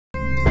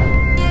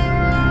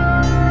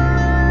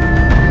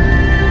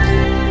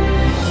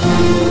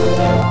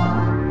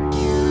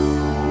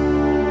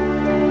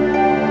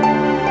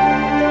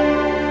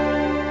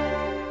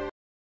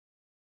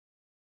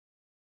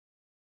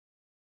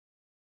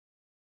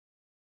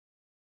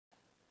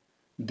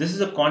This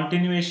is a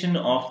continuation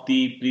of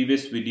the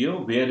previous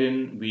video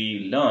wherein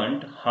we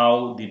learned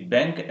how the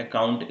bank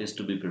account is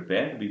to be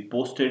prepared. We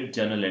posted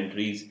journal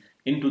entries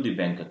into the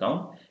bank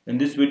account. In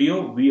this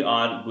video, we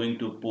are going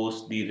to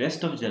post the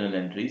rest of journal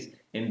entries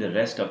in the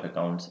rest of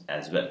accounts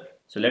as well.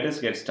 So let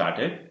us get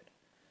started.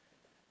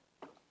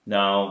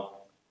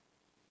 Now,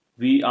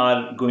 we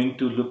are going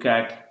to look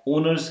at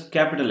owner's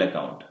capital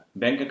account.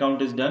 Bank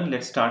account is done.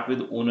 Let's start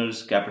with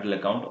owner's capital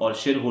account or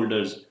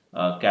shareholders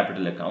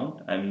capital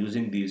account. I'm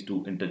using these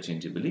two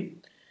interchangeably.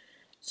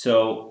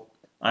 So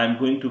I'm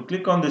going to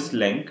click on this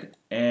link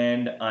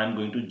and I'm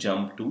going to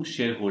jump to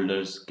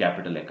shareholders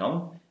capital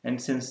account. And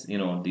since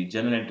the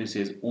journal entry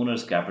says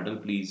owner's capital,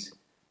 please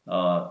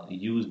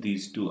use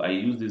these two. I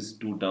use these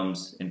two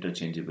terms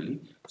interchangeably.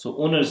 So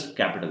owner's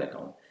capital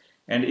account.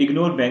 And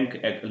ignore bank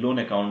loan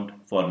account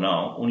for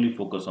now, only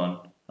focus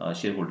on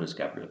shareholders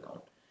capital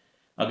account.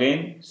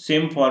 Again,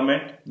 same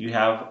format, you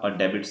have a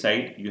debit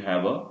side, you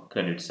have a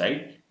credit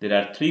side. There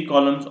are 3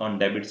 columns on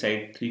debit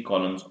side, 3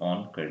 columns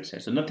on credit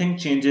side. So nothing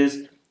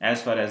changes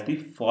as far as the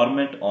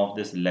format of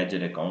this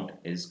ledger account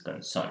is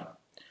concerned.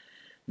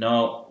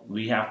 Now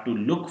we have to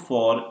look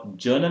for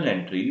journal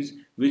entries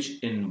which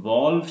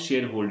involve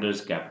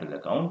shareholders capital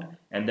account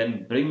and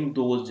then bring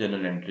those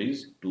journal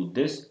entries to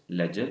this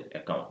ledger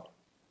account.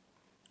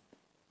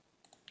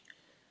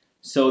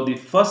 So the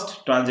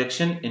first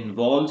transaction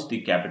involves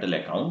the capital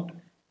account,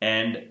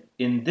 and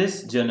in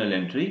this journal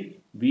entry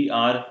we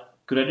are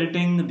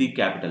crediting the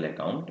capital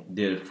account.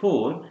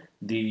 Therefore,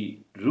 the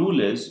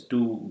rule is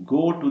to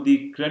go to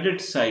the credit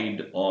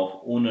side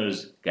of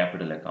owner's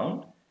capital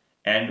account,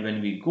 and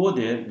when we go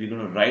there we're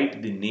going to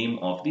write the name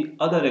of the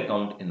other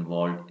account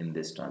involved in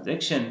this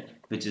transaction,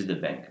 which is the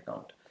bank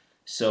account.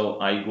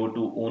 So I go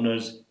to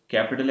owner's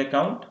capital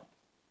account,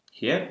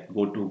 here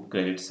go to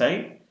credit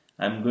side,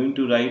 I'm going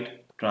to write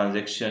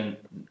transaction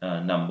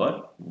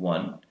number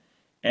 1,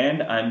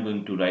 and I'm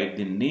going to write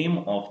the name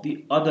of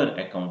the other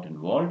account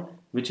involved,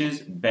 which is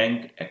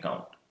bank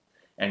account.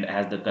 And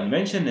as the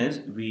convention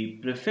is, we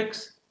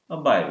prefix a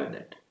by with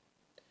it.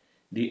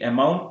 The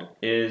amount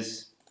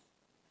is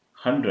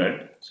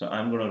 100, so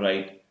I'm going to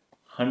write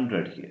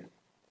 100 here.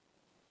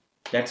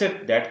 That's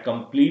it. That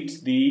completes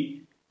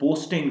the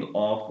posting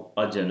of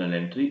a journal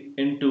entry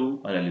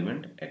into a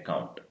relevant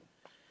account.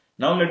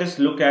 Now let us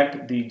look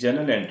at the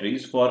journal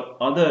entries for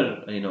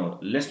other,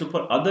 let's look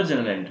for other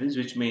journal entries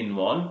which may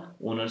involve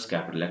owner's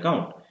capital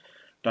account.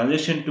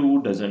 Transaction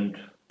 2 doesn't,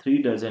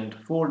 3 doesn't,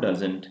 4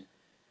 doesn't,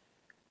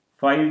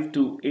 5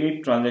 to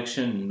 8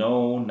 transaction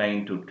no,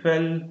 9 to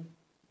 12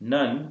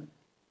 none,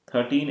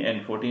 13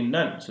 and 14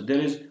 none. So there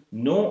is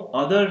no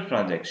other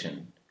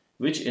transaction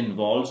which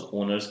involves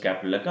owner's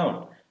capital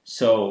account.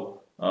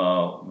 So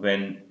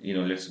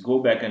let's go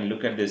back and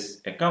look at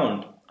this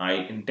account. I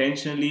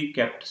intentionally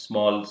kept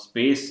small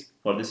space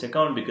for this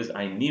account because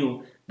I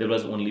knew there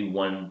was only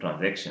one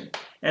transaction.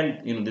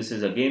 And this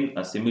is again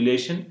a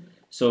simulation,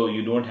 so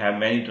you don't have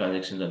many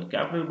transactions on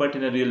capital, but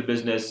in a real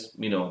business,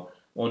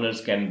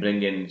 owners can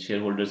bring in,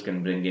 shareholders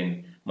can bring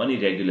in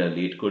money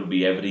regularly. It could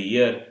be every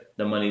year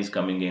the money is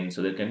coming in,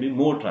 so there can be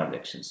more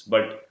transactions.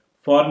 But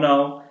for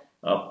now,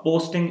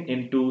 posting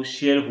into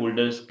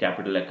shareholders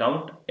capital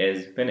account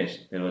is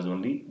finished. There was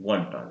only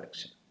one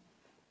transaction.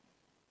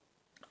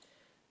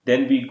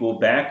 Then we go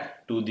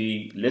back to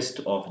the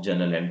list of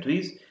journal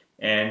entries,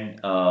 and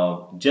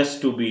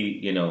just to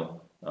be,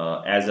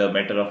 as a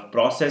matter of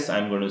process,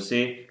 I'm going to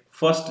say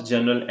first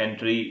journal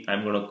entry,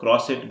 I'm going to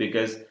cross it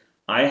because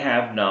I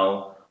have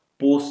now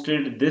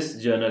posted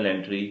this journal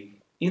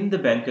entry in the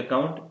bank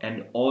account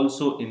and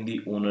also in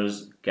the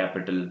owner's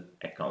capital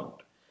account.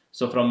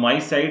 So from my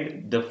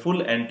side, the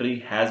full entry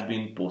has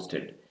been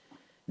posted.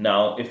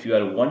 Now, if you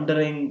are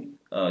wondering,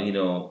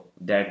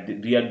 that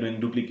we are doing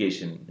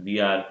duplication, we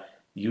are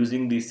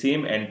using the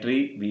same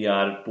entry, we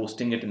are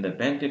posting it in the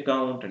bank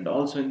account and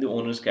also in the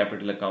owner's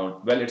capital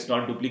account. Well, it's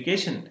not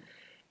duplication.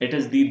 It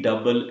is the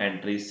double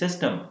entry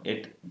system.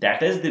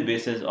 That is the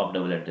basis of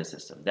double entry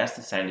system. That's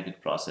the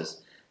scientific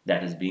process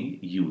that is being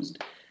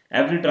used.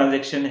 Every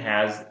transaction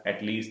has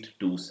at least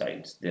 2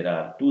 sides. There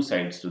are 2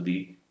 sides to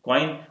the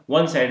coin.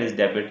 One side is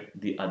debit,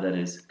 the other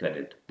is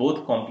credit.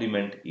 Both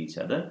complement each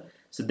other.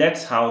 So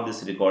that's how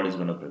this record is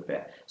going to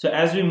prepare. So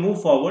as we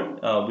move forward,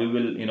 I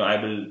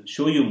will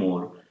show you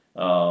more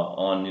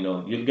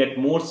you'll get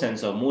more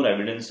sense or more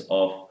evidence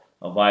of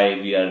why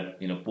we are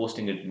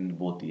posting it in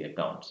both the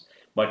accounts.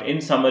 But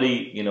in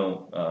summary,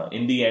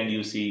 in the end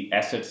you see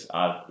assets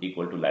are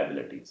equal to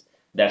liabilities.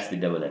 That's the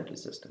double entry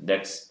system.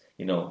 That's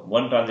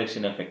one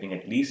transaction affecting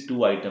at least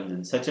 2 items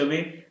in such a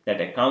way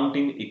that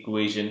accounting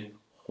equation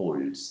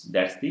holds.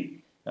 That's the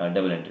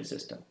double entry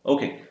system.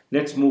 Okay,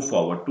 let's move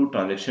forward to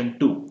transaction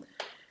 2.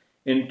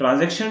 In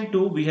transaction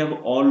 2, we have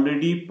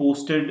already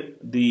posted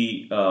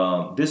the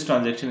this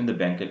transaction in the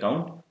bank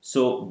account.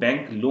 So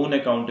bank loan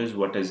account is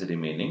what is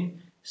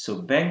remaining. So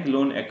bank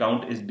loan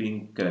account is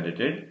being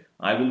credited.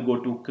 I will go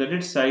to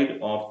credit side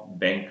of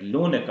bank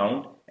loan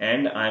account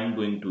and I'm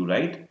going to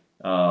write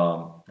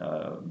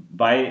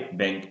by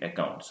bank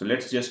account. So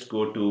let's just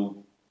go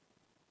to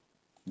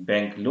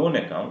bank loan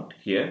account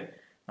here.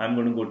 I'm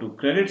going to go to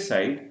credit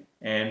side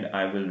and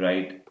I will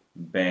write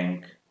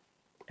bank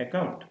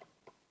account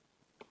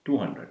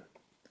 200.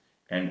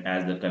 And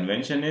as the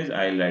convention is,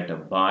 I'll write a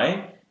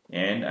buy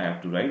and I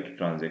have to write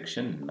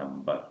transaction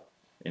number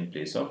in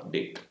place of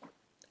date.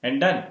 And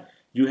done.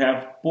 You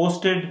have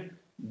posted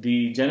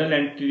the journal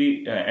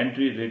entry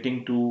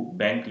relating to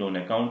bank loan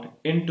account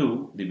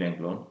into the bank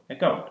loan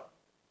account.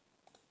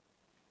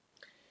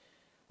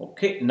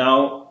 Okay,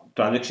 now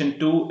transaction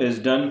 2 is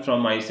done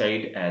from my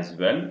side as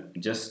well.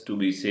 Just to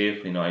be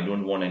safe, I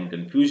don't want any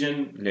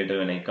confusion later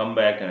when I come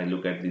back and I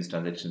look at these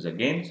transactions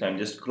again. So I'm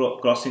just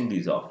crossing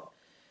these off.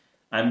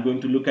 I'm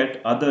going to look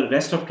at other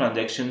rest of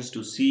transactions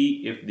to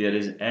see if there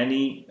is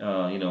any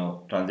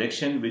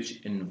transaction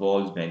which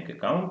involves bank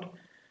account.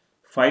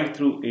 5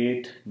 through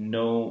 8,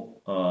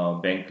 no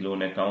bank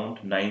loan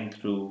account. 9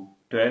 through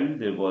 12,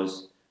 there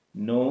was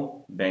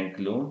no bank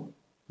loan,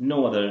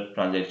 no other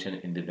transaction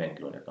in the bank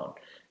loan account.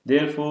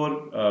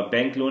 Therefore,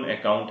 bank loan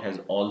account has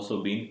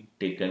also been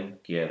taken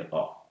care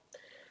of.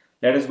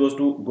 Let us go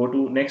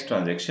to next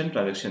transaction,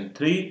 transaction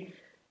 3.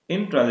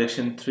 In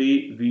transaction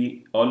 3,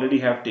 we already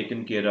have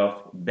taken care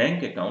of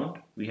bank account.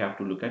 We have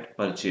to look at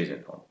purchase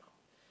account.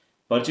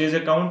 Purchase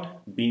account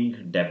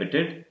being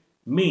debited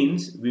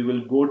means we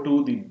will go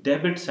to the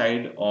debit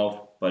side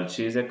of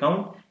purchase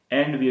account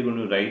and we are going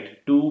to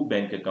write to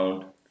bank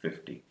account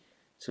 50.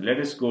 So let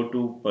us go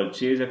to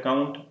purchase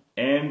account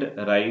and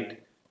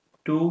write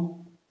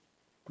to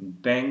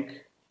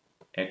bank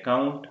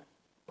account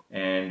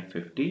and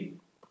 50.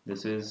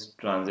 This is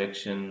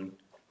transaction,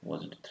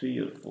 was it 3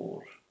 or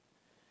 4?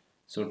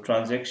 So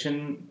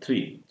transaction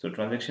 3. So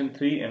transaction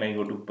 3 and I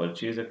go to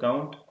purchase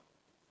account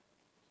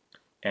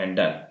and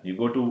done. You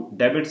go to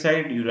debit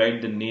side, you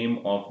write the name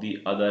of the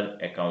other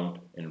account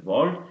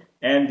involved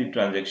and the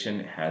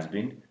transaction has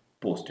been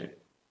posted.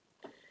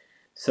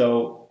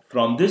 So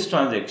from this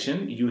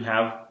transaction, you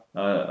have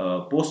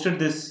posted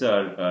this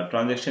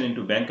transaction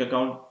into bank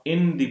account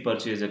in the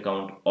purchase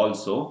account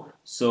also.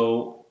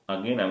 So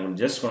again, I'm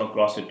just going to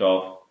cross it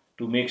off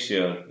to make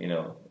sure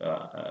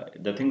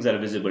the things are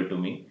visible to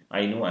me.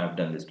 I know I have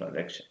done this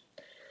transaction.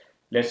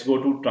 Let's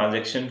go to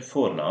transaction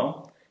 4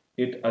 now.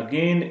 It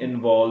again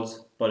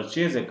involves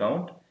purchase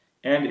account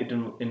and it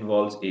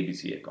involves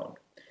ABC account.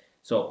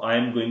 So I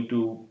am going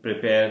to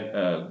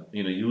prepare,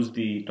 use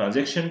the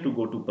transaction to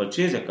go to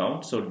purchase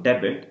account. So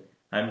debit,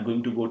 I am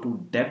going to go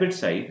to debit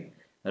side,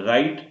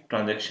 write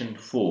transaction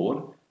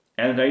 4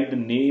 and write the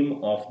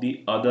name of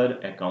the other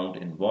account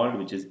involved,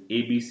 which is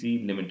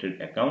ABC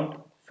Limited account,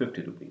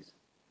 50 rupees.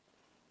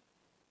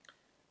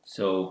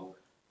 So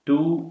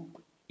to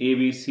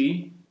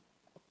ABC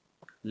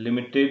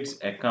Limited's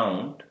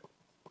account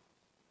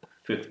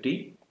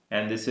 50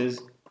 and this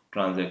is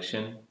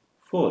transaction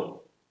 4.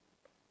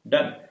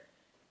 Done.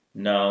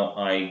 Now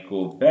I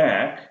go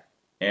back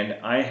and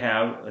I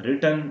have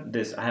written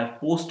this, I have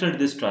posted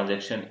this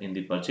transaction in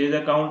the purchase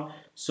account.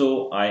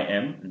 So I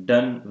am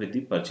done with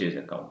the purchase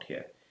account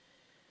here.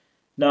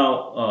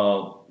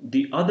 Now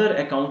the other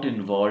account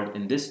involved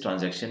in this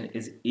transaction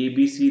is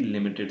ABC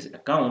Limited's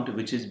account,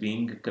 which is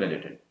being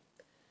credited.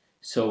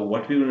 So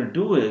what we're going to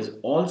do is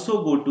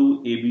also go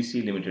to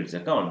ABC Limited's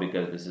account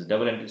because this is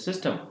double entry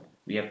system.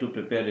 We have to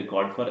prepare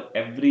record for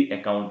every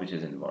account which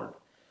is involved.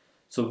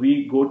 So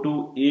we go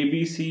to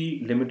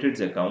ABC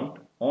Limited's account.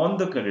 On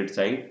the credit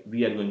side,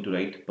 we are going to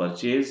write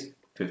purchase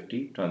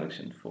 50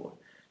 transaction 4.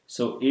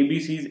 So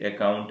ABC's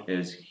account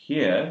is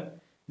here.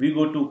 We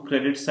go to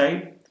credit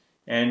side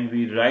and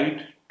we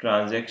write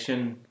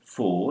transaction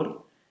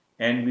 4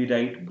 and we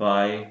write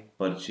by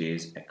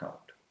purchase account.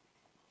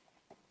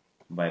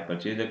 By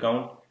purchase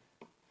account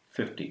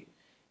 50.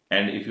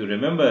 And if you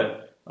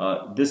remember,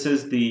 this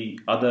is the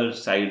other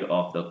side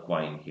of the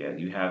coin here.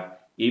 You have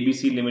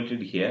ABC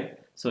Limited here.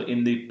 So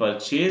in the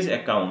purchase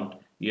account,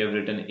 you have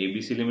written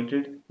ABC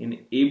Limited.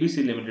 In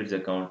ABC Limited's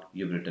account,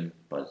 you've written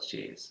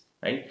purchase,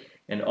 right?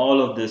 And all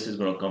of this is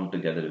going to come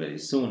together very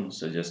soon.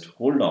 So just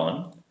hold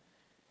on.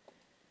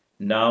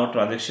 Now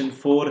transaction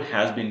 4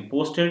 has been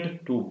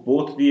posted to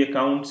both the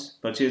accounts,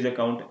 purchase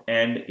account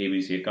and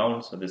ABC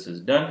account. So this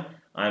is done.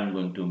 I'm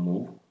going to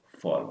move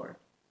forward.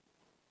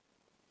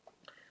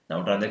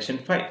 Now transaction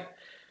 5.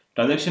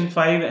 Transaction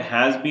 5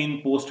 has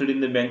been posted in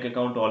the bank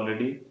account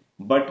already,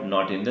 but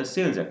not in the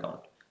sales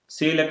account.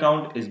 Sale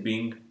account is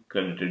being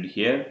credited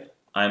here.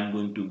 I'm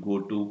going to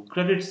go to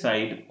credit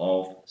side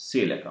of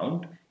sale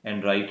account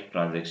and write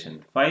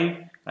transaction 5.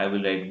 I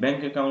will write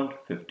bank account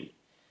 50.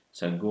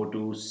 So I go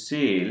to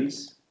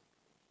sales.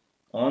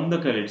 On the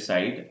credit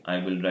side, I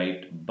will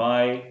write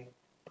by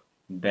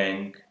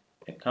bank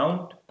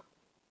account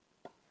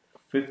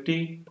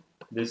 50.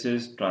 This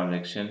is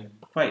transaction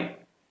 5.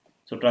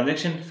 So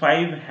transaction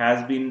 5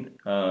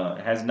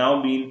 has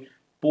now been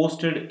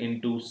posted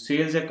into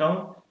sales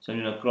account. So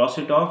I'm going to cross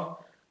it off.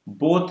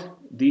 Both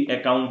the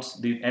accounts,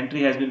 the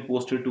entry has been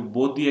posted to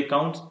both the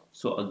accounts.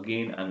 So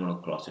again, I'm going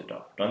to cross it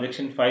off.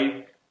 Transaction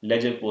 5,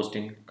 ledger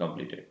posting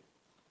completed.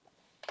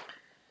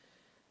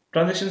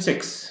 Transaction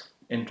 6.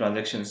 In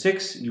transaction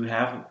 6, you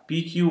have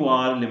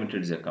PQR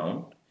Limited's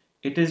account.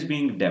 it is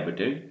being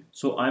debited.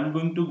 So I'm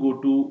going to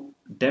go to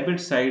debit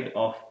side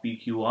of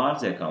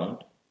PQR's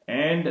account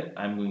and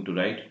I'm going to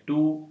write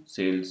to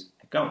sales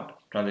account,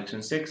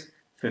 transaction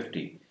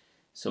 650.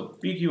 So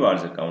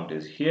PQR's account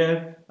is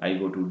here. I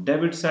go to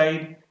debit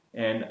side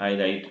and I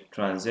write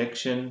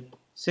transaction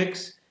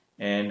 6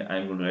 and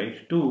I'm going to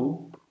write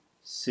to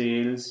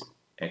sales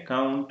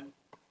account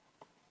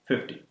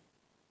 50.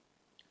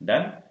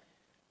 Done.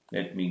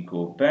 Let me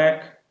go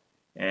back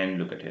and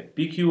look at it.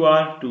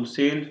 PQR to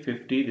sale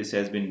 50. This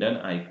has been done.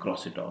 I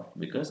cross it off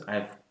because I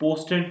have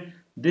posted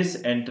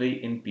this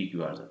entry in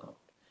PQR's account.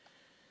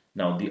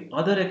 Now the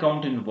other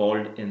account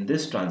involved in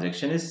this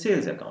transaction is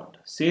sales account.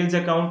 Sales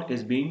account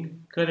is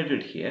being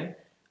credited here.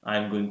 I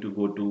am going to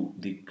go to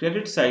the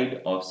credit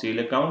side of sale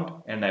account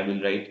and I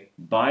will write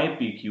by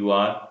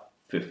PQR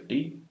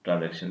 50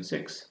 transaction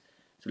 6.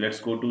 So let's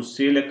go to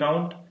sale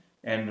account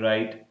and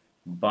write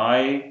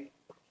by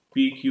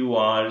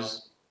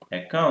PQR's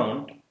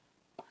account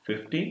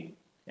 50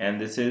 and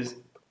this is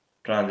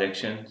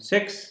transaction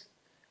 6.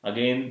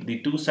 Again, the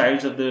two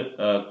sides of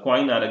the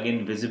coin are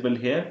again visible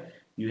here.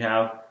 You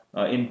have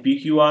in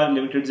PQR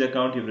Limited's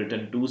account you've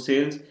written to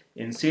sales,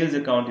 in sales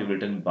account you've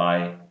written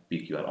by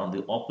PQR on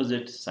the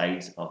opposite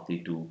sides of the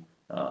two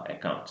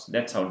accounts.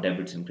 That's how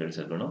debits and credits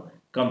are going to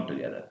come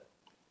together.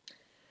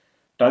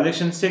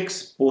 Transaction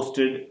 6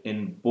 posted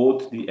in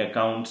both the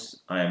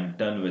accounts. I am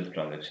done with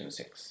transaction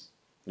 6.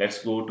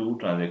 Let's go to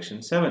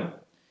transaction 7.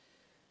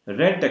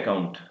 Rent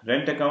account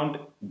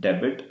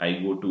debit. I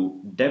go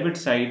to debit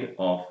side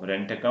of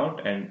rent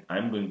account and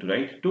I'm going to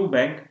write to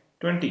bank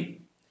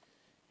 20.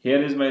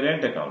 Here is my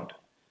rent account,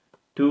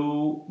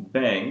 to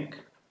bank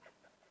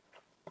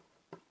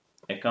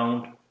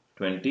account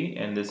 20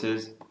 and this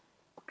is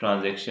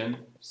transaction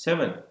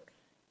 7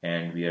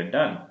 and we are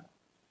done.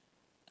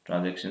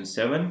 Transaction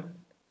 7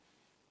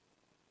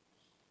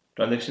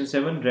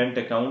 rent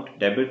account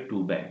debit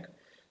to bank.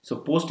 So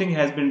posting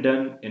has been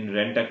done in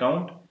rent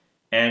account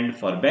and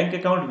for bank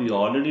account we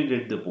already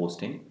did the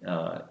posting.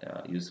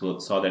 You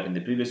saw that in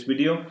the previous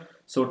video.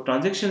 So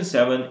transaction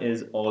 7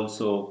 is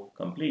also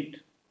complete.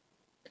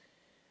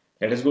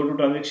 Let us go to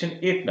transaction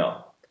 8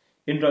 now.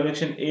 In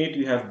transaction 8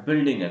 you have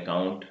building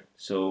account.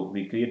 So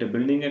we create a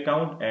building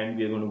account and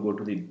we are going to go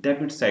to the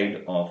debit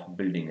side of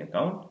building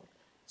account.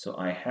 So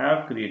I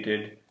have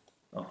created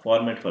a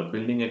format for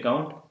building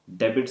account.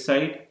 Debit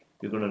side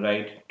we're going to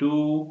write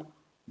to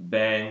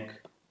bank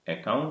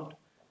account.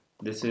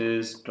 This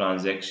is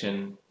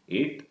transaction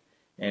 8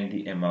 and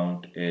the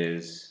amount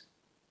is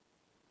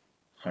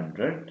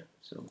 100.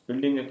 So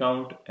building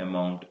account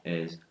amount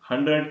is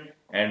 100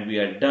 and we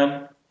are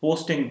done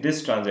posting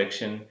this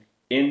transaction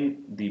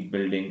in the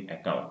building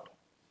account.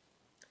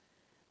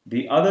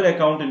 The other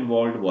account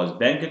involved was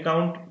bank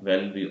account.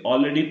 Well, we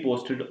already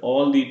posted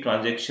all the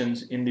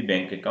transactions in the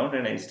bank account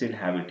and I still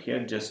have it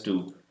here just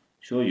to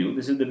show you.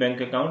 This is the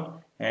bank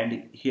account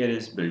and here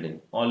is building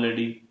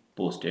already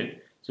posted.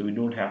 So we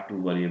don't have to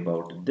worry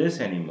about this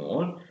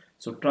anymore.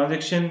 So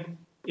transaction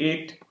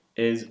 8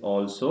 is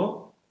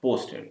also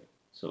posted.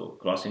 So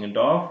crossing it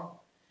off.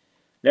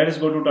 Let us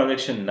go to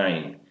transaction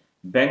 9.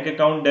 Bank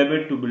account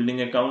debit to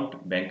building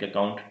account. Bank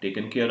account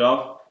taken care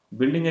of.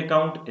 Building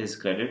account is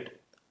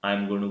credit.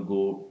 I'm going to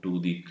go to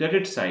the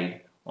credit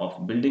side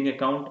of building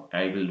account.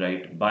 I will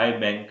write by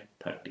bank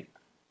 30.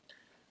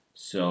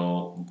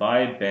 So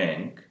by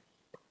bank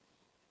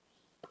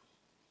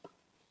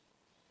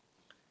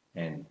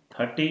and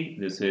 30.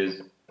 This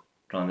is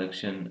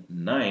transaction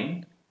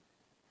 9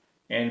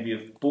 and we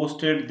have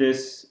posted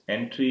this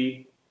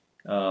entry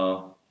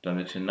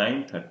transaction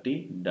 9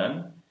 30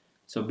 done.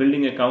 So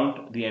building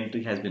account the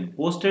entry has been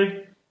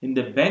posted. In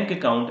the bank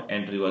account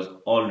entry was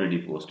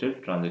already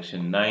posted.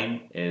 Transaction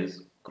 9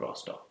 is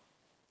crossed off.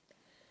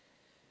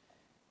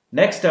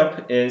 Next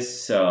up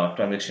is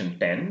transaction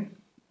 10.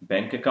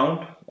 Bank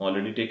account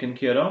already taken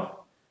care of.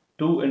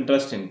 To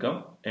interest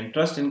income.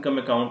 Interest income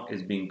account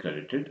is being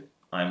credited.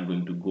 I'm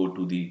going to go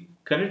to the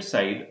credit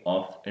side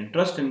of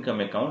interest income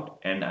account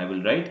and I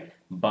will write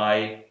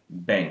by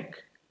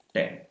bank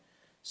 10.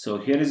 So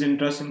here is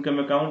interest income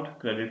account,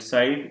 credit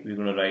side, we're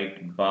going to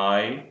write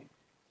by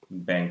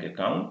bank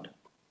account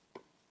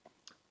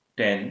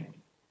 10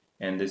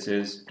 and this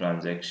is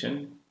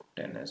transaction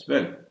 10 as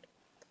well.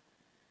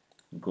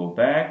 Go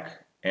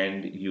back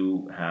and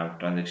you have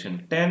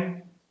transaction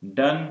 10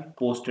 done,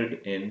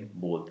 posted in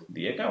both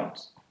the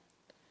accounts.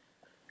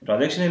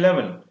 Transaction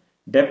 11,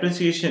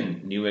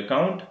 depreciation, new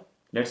account.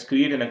 Let's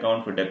create an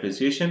account for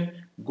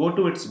depreciation. Go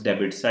to its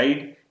debit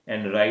side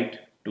and write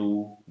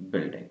to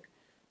building.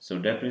 So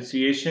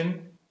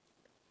depreciation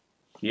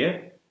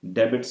here,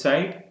 debit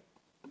side,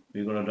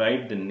 we're going to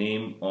write the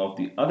name of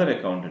the other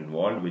account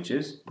involved, which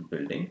is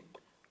building.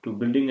 To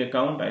building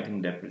account, I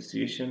think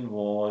depreciation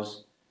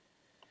was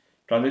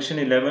transaction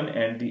 11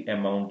 and the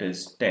amount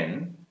is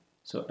 10.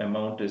 So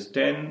amount is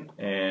 10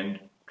 and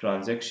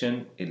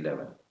transaction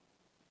 11.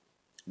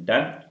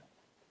 Done.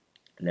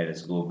 Let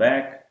us go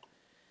back.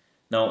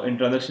 Now in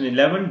transaction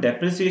 11,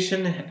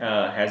 depreciation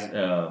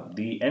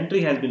the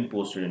entry has been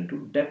posted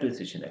into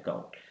depreciation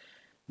account.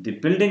 The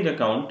building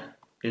account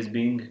is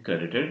being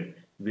credited.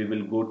 We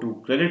will go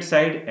to credit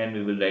side and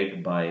we will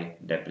write by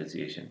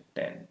depreciation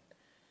 10.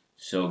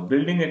 So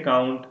building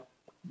account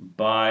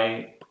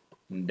by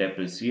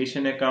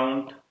depreciation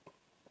account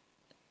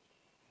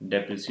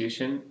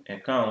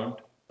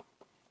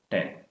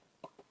 10,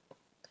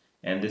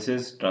 and this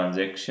is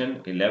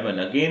transaction 11.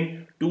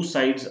 Again, two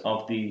sides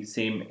of the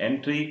same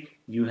entry.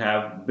 You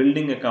have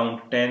building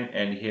account 10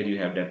 and here you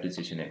have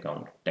depreciation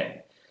account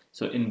 10.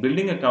 So in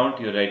building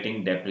account you're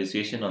writing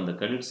depreciation on the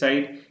credit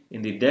side.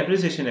 In the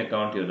depreciation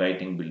account you're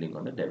writing building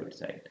on the debit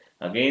side.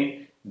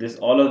 Again,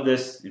 all of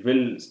this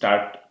will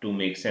start to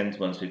make sense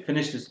once we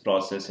finish this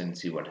process and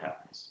see what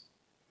happens.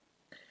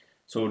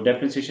 So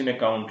depreciation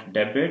account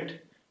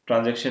debit,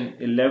 transaction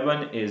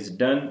 11 is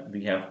done.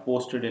 We have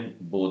posted in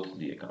both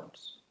the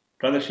accounts.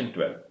 Transaction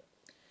 12.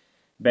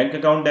 Bank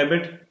account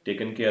debit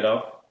taken care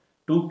of.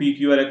 To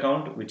PQR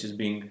account which is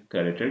being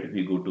credited.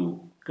 We go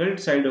to credit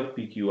side of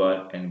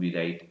PQR and we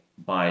write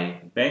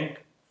by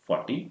bank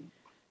 40.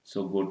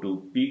 So go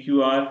to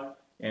PQR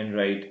and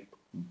write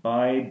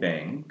by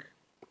bank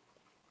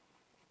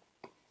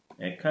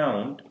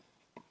account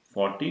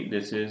 40.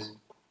 This is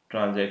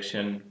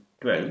transaction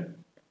 12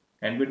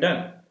 and we're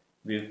done.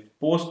 We've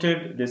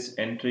posted this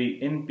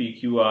entry in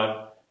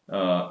PQR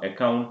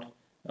account.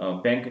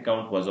 Bank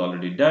account was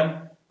already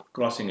done.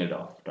 Crossing it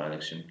off.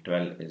 Transaction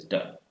 12 is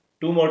done.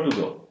 Two more to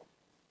go.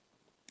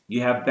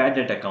 You have bad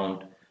debt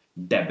account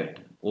debit.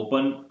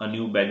 Open a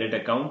new bad debt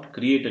account,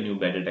 create a new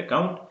bad debt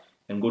account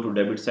and go to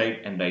debit side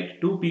and write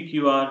to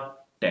PQR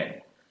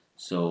 10.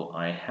 So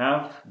I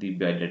have the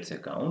bad debts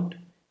account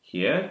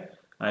here.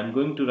 I'm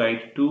going to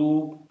write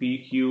to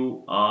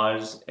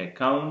PQR's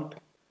account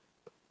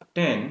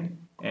 10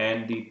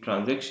 and the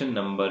transaction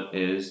number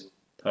is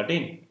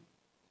 13.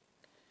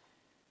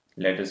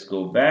 Let us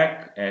go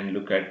back and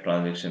look at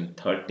transaction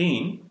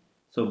 13.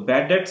 So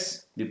bad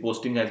debts, the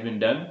posting has been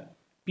done.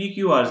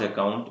 PQR's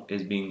account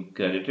is being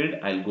credited.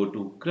 I'll go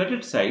to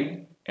credit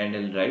side and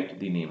I'll write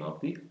the name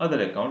of the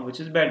other account which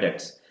is bad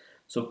debts.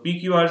 So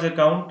PQR's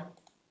account,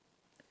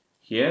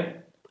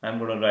 here I'm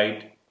going to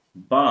write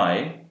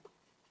by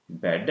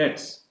bad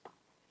debts.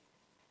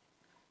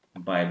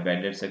 By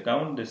bad debts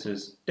account, this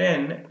is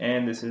 10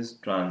 and this is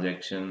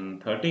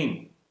transaction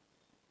 13.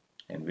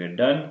 And we're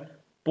done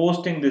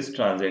posting this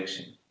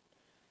transaction.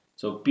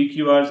 So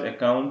PQR's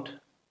account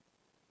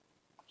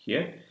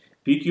here.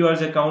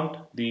 PQR's account,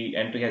 the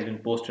entry has been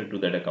posted to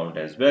that account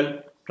as well.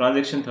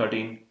 Transaction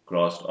 13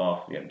 crossed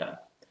off, we are done.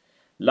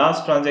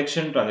 Last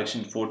transaction,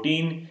 transaction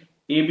 14,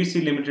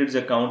 ABC Limited's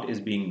account is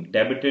being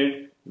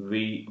debited.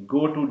 We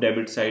go to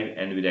debit side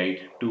and we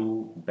write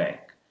to bank.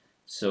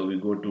 So we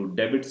go to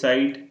debit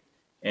side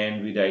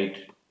and we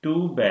write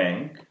to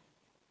bank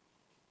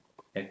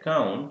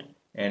account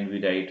and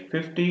we write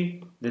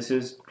 50. This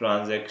is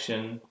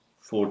transaction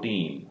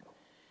 14.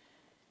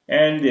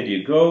 And there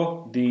you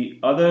go. The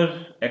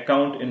other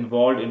account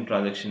involved in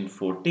transaction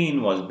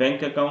 14 was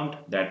bank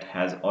account. That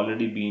has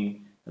already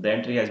been, the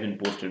entry has been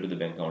posted to the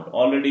bank account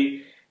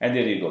already. And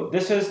there you go.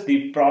 This is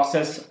the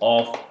process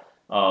of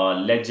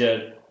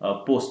ledger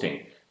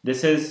posting.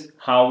 This is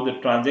how the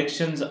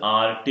transactions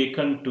are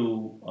taken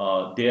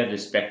to their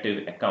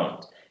respective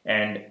accounts.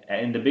 And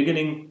in the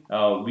beginning,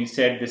 we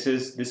said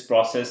this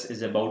process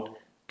is about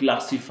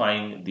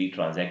classifying the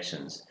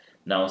transactions.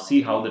 Now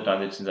see how the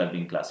transactions are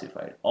being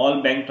classified.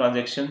 All bank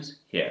transactions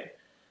here.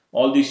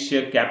 All the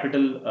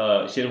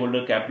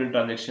shareholder capital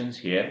transactions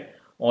here.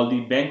 All the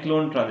bank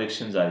loan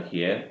transactions are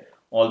here.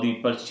 All the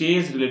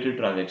purchase related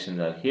transactions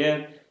are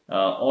here.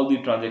 All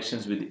the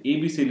transactions with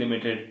ABC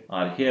Limited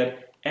are here,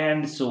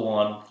 and so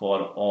on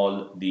for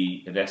all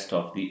the rest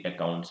of the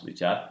accounts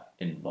which are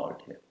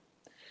involved here.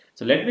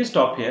 So let me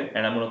stop here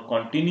and I'm going to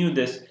continue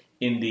this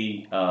in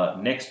the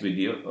next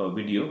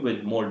video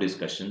with more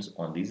discussions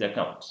on these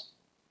accounts.